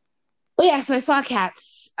 But yeah, so I saw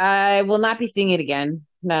Cats. I will not be seeing it again.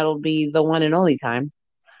 That'll be the one and only time.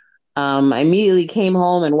 I immediately came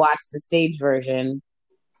home and watched the stage version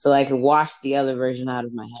so I could wash the other version out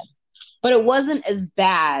of my head. But it wasn't as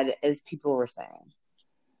bad as people were saying.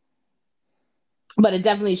 But it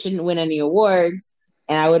definitely shouldn't win any awards,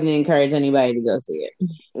 and I wouldn't encourage anybody to go see it.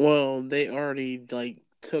 Well, they already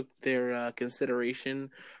took their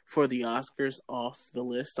consideration for the Oscars off the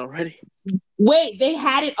list already. Wait, they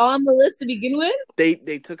had it on the list to begin with? They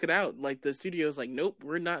took it out. Like the studio's like, nope,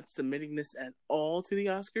 we're not submitting this at all to the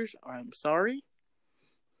Oscars. I'm sorry.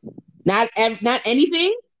 Not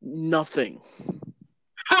anything? Nothing.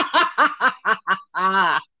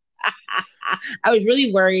 I was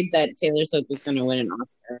really worried that Taylor Swift was going to win an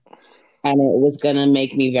Oscar, and it was going to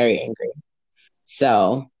make me very angry.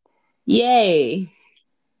 So, yay.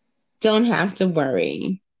 Don't have to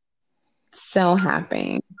worry. So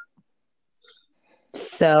happy.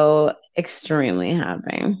 So extremely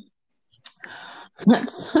happy.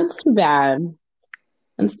 That's too bad.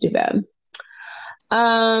 That's too bad.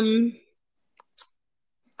 I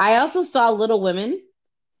also saw Little Women,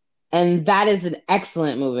 and that is an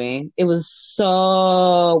excellent movie. It was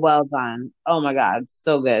so well done. Oh my God,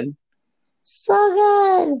 so good. So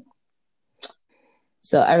good.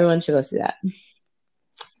 So everyone should go see that.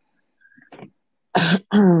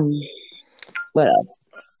 What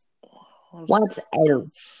else? What else?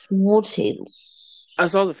 What else? I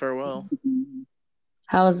saw The Farewell.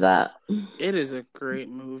 How was that? It is a great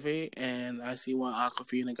movie, and I see why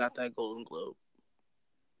Awkwafina got that Golden Globe.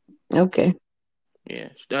 Okay. Yeah,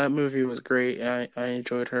 that movie was great. I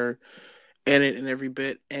enjoyed her in it and every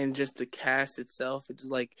bit, and just the cast itself. It's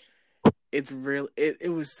like it's real.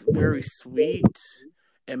 It was very sweet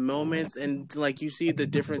and moments, and like you see the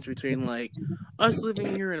difference between like us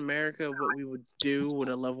living here in America, what we would do when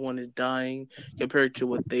a loved one is dying, compared to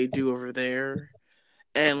what they do over there.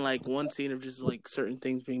 And like one scene of just like certain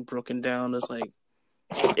things being broken down is like,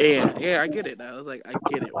 yeah, I get it. I was like, I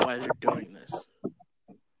get it why they're doing this.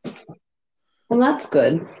 Well, that's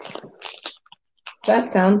good. That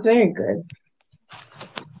sounds very good.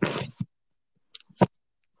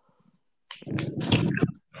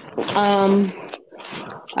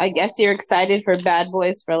 I guess you're excited for Bad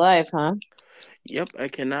Boys for Life, huh? Yep, I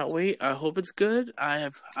cannot wait. I hope it's good. I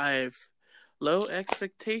have low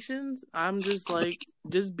expectations. I'm just like,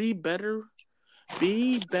 just be better.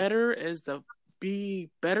 Be better than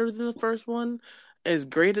the first one, as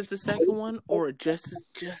great as the second one, or just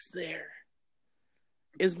there.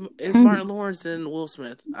 Is Martin Lawrence and Will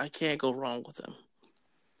Smith. I can't go wrong with them.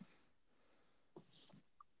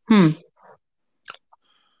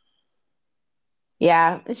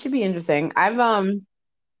 Yeah, it should be interesting. I think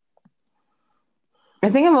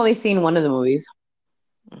I've only seen one of the movies.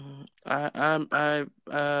 I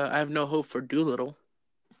have no hope for Doolittle.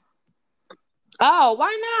 Oh,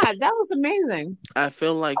 why not? That was amazing. I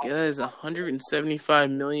feel like that is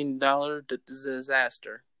 $175 million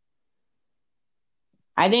disaster.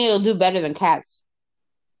 I think it'll do better than Cats.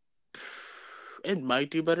 It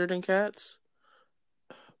might do better than Cats,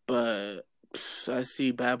 but I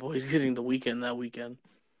see Bad Boys getting the weekend that weekend.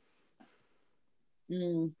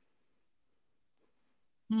 Yeah.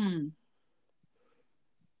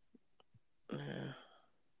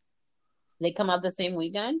 They come out the same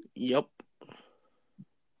weekend? Yep.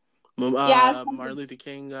 Yeah, Martin Luther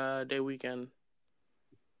King Day weekend.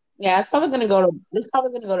 Yeah, it's probably gonna go to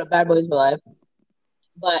Bad Boys for Life.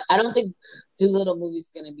 But I don't think Doolittle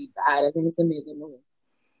movie's gonna be bad. I think it's gonna be a good movie.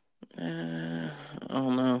 I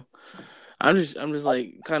don't know. I'm just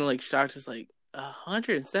like kind of like shocked. It's like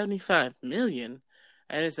 175 million,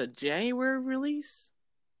 and it's a January release.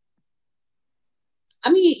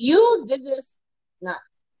 I mean, you did this.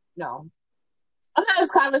 No. I've had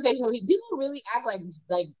this conversation with people. People really act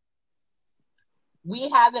like we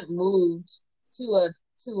haven't moved to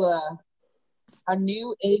a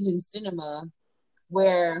new age in cinema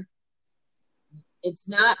where it's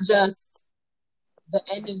not just the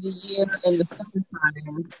end of the year and the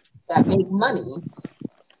summertime that make money.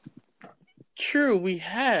 True, we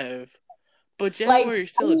have, but January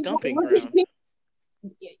is still a dumping ground. Okay,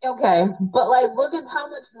 but look at how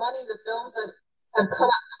much money the films that have come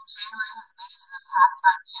out in January have made in the past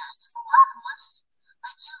 5 years. It's a lot of money.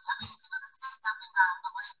 You look at Say Dumping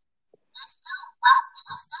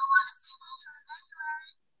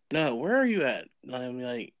No, where are you at? I mean,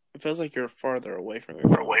 like, it feels like you're farther away from your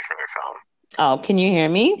phone. Oh, can you hear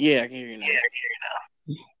me? Yeah, I can hear you now.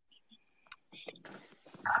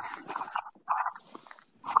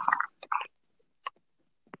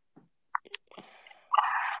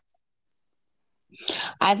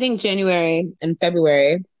 I think January and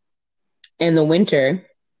February in the winter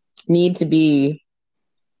need to be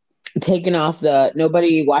taken off the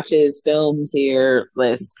nobody watches films here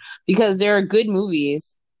list because there are good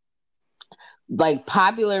movies, like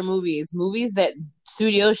popular movies that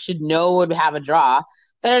studios should know would have a draw.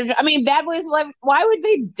 That are, I mean, Bad Boys. Like, why would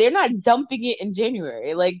they? They're not dumping it in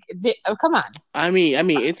January. Like, oh, come on. I mean,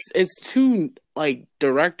 it's two like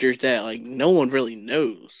directors that like no one really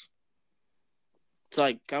knows. It's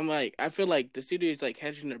like I feel like the studio is like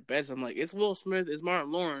hedging their bets. I'm like, it's Will Smith, it's Martin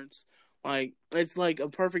Lawrence. Like, it's like a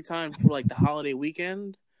perfect time for like the holiday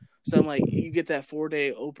weekend. So I'm like, you get that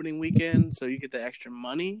 4-day opening weekend, so you get the extra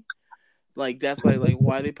money. Like, that's like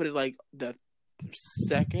why they put it like the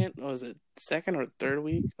second or third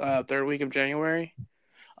week? Third week of January.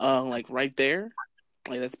 Like right there.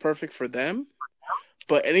 Like, that's perfect for them.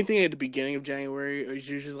 But anything at the beginning of January is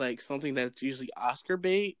usually like something that's usually Oscar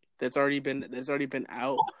bait that's already been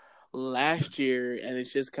out last year, and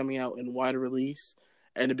it's just coming out in wider release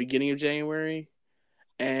at the beginning of January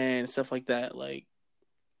and stuff like that. Like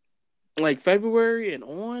February and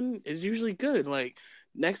on is usually good. Like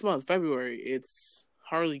next month, February, it's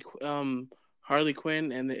Harley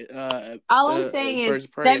Quinn and All I'm saying Birds is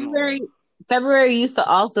of Prey and all that. February used to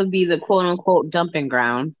also be the quote unquote dumping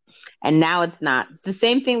ground, and now it's not. It's the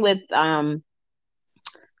same thing with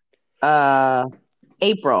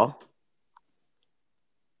April.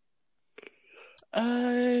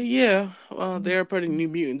 Yeah. Well, they're putting New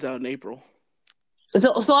Mutants out in April.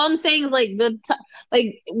 So all I'm saying is like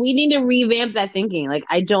we need to revamp that thinking. Like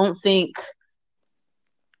I don't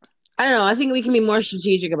know. I think we can be more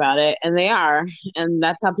strategic about it, and they are, and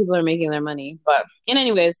that's how people are making their money. But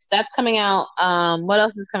anyways, that's coming out. What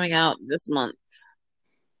else is coming out this month?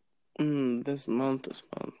 This month.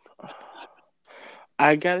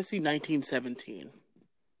 I gotta see 1917.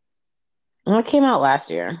 Well, it came out last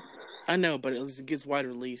year. I know, but it gets wide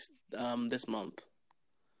released this month.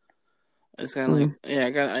 It's kind of like,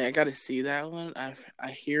 yeah, I gotta see that one. I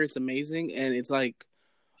hear it's amazing, and it's like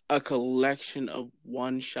a collection of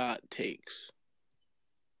one shot takes.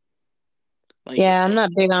 Like, Yeah, I'm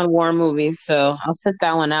not big on war movies, so I'll sit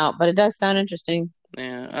that one out. But it does sound interesting.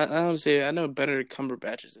 Yeah, I would say I know better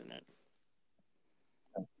Cumberbatch is in it.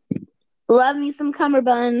 Love me some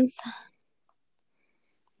cummerbuns.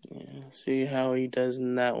 Yeah, see how he does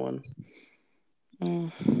in that one.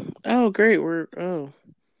 Oh, great!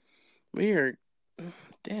 We are.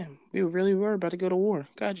 Damn, we really were about to go to war.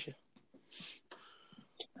 Gotcha.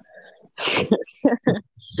 All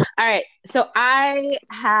right, so I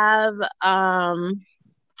have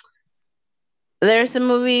there's some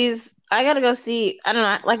movies I gotta go see. I don't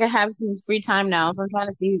know, like I have some free time now, so I'm trying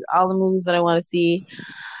to see all the movies that I want to see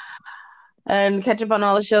and catch up on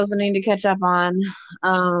all the shows I need to catch up on.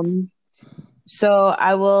 So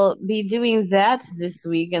I will be doing that this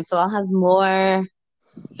week, and so I'll have more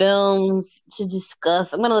films to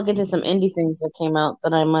discuss. I'm gonna look into some indie things that came out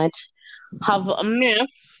that I might have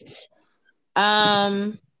missed.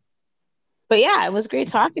 But yeah, it was great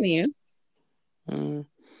talking to you.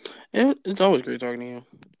 It's always great talking to you.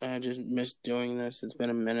 I just missed doing this. It's been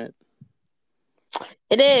a minute.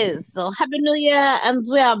 It is. So happy New Year, and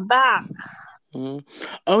we are back.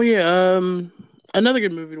 Oh yeah. Another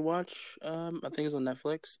good movie to watch. I think it's on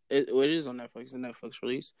Netflix. It is on Netflix. A Netflix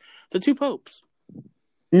release. The Two Popes.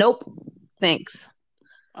 Nope. Thanks.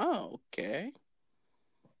 Oh, okay.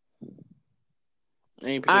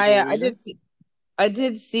 Any particular reason? I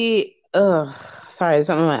did see. Ugh, sorry,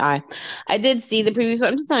 something in my eye. I did see the preview. So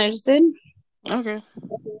I'm just not interested. Okay.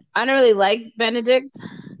 I don't really like Benedict.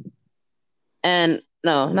 And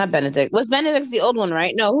no, not Benedict. Was Benedict's the old one,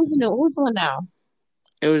 right? No, who's the one now?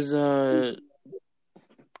 It was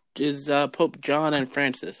Pope John and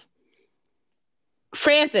Francis.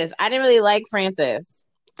 Francis. I didn't really like Francis.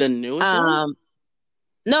 The newest one?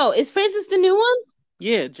 No, is Francis the new one?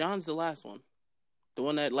 Yeah, John's the last one. The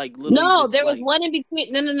one that like literally. No, there was one in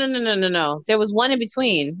between. No. There was one in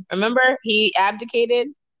between. Remember, he abdicated.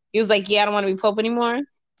 He was like, "Yeah, I don't want to be pope anymore."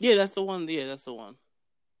 Yeah, that's the one. Yeah, that's the one.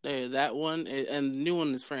 Yeah, that one, and the new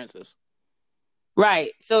one is Francis.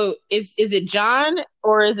 Right. So is it John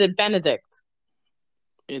or is it Benedict?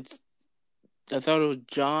 It's I thought it was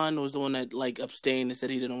John was the one that like abstained and said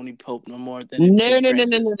he didn't want any pope no more. Then it No, became no, no, no,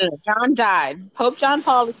 Francis. no, no. John died. Pope John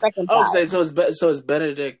Paul II Oh, died. so it's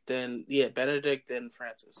Benedict then Benedict then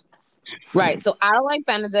Francis. Right. So I don't like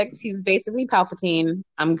Benedict. He's basically Palpatine.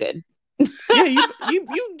 I'm good. Yeah,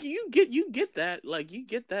 you get that, like you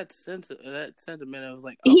get that sense of that sentiment. I was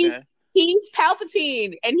like, He's okay. he's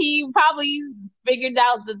Palpatine, and he probably figured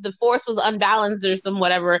out that the Force was unbalanced or some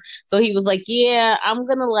whatever. So he was like, "Yeah, I'm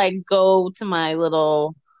gonna like go to my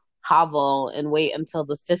little hovel and wait until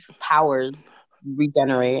the Sith powers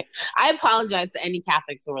regenerate." I apologize to any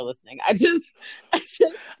Catholics who are listening. I just,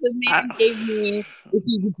 the I, man gave me the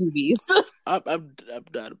heebie-jeebies. I'm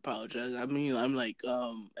not apologizing. I mean, I'm like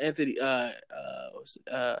Anthony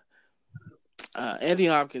Anthony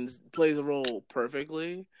Hopkins plays a role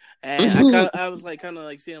perfectly, and I was like kind of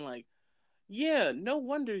like seeing like, yeah, no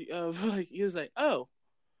wonder. Like he was like, oh,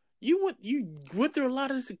 you went through a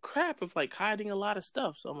lot of this crap of like hiding a lot of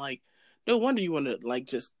stuff. So I'm like, no wonder you want to like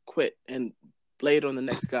just quit and lay it on the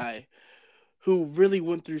next guy who really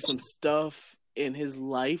went through some stuff in his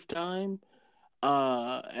lifetime.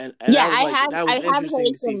 And Yeah, I was like, that I was have interesting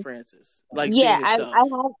heard to see some. Francis, like seeing Yeah, his I stuff. have.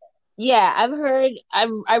 Yeah, I've heard.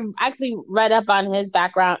 I've actually read up on his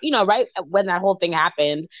background. You know, right when that whole thing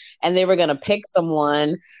happened, and they were gonna pick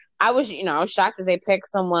someone. I was shocked that they picked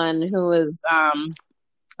someone who was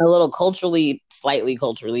a little slightly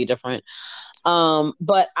culturally different.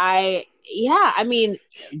 But I mean,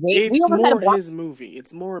 we It's almost had a more block. his movie.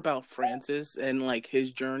 It's more about Francis and like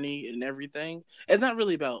his journey and everything. It's not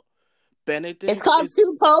really about It's Benedict. called It's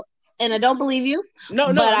Two Popes, and I don't believe you, no,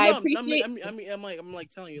 but no, I no. appreciate. I'm like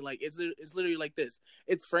telling you, like it's literally like this.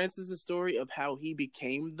 It's Francis's story of how he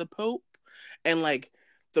became the Pope, and like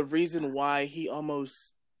the reason why he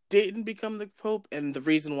almost didn't become the Pope, and the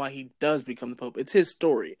reason why he does become the Pope. It's his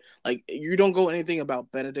story. Like you don't go anything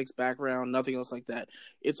about Benedict's background, nothing else like that.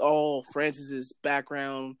 It's all Francis's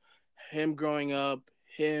background, him growing up,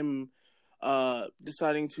 him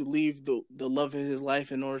deciding to leave the love of his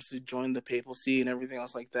life in order to join the papacy and everything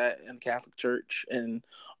else like that and the Catholic Church and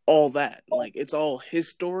all that. Like it's all his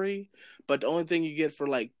story, but the only thing you get for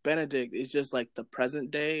like Benedict is just like the present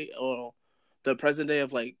day, or the present day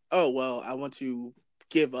of like, oh well, I want to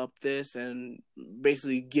give up this and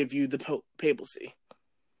basically give you the papacy.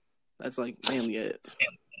 That's like mainly it.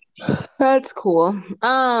 That's cool.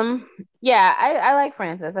 Yeah, I like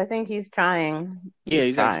Francis. I think he's trying. Yeah, He's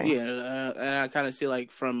he's actually trying. and I kind of see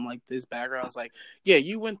like from like this background, it's like, yeah,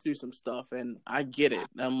 you went through some stuff, and I get it.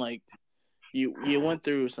 I'm like, you went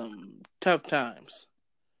through some tough times,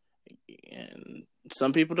 and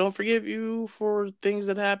some people don't forgive you for things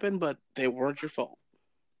that happened, but they weren't your fault.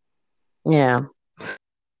 Yeah.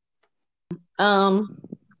 Um.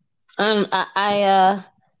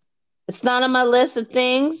 It's not on my list of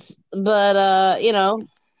things, but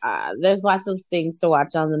there's lots of things to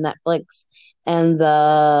watch on the Netflix and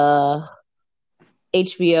the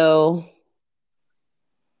HBO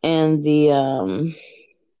and the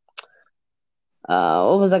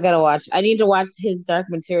what was I gonna watch? I need to watch his Dark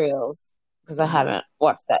Materials because I Mm. haven't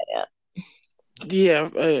watched that yet. Yeah,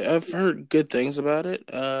 I've heard good things about it.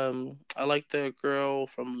 I like the girl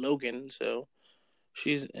from Logan, so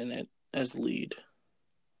she's in it as the lead.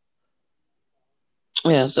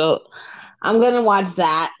 Yeah, so I'm gonna watch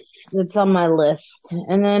that. That's on my list.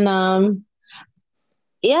 And then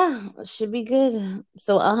yeah, it should be good.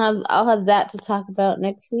 So I'll have that to talk about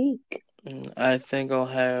next week. I think I'll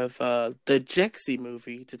have the Jexy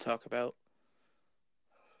movie to talk about.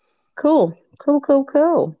 Cool. Cool, cool,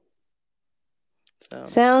 cool. So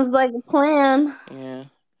Sounds like a plan. yeah.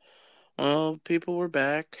 Well, people, we're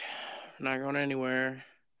back. We're not going anywhere.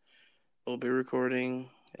 We'll be recording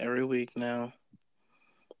every week now.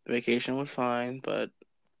 The vacation was fine, but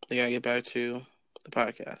they gotta get back to the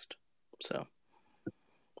podcast. So.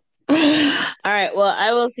 All right. Well,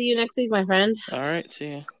 I will see you next week, my friend. All right.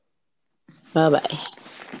 See ya. Bye bye.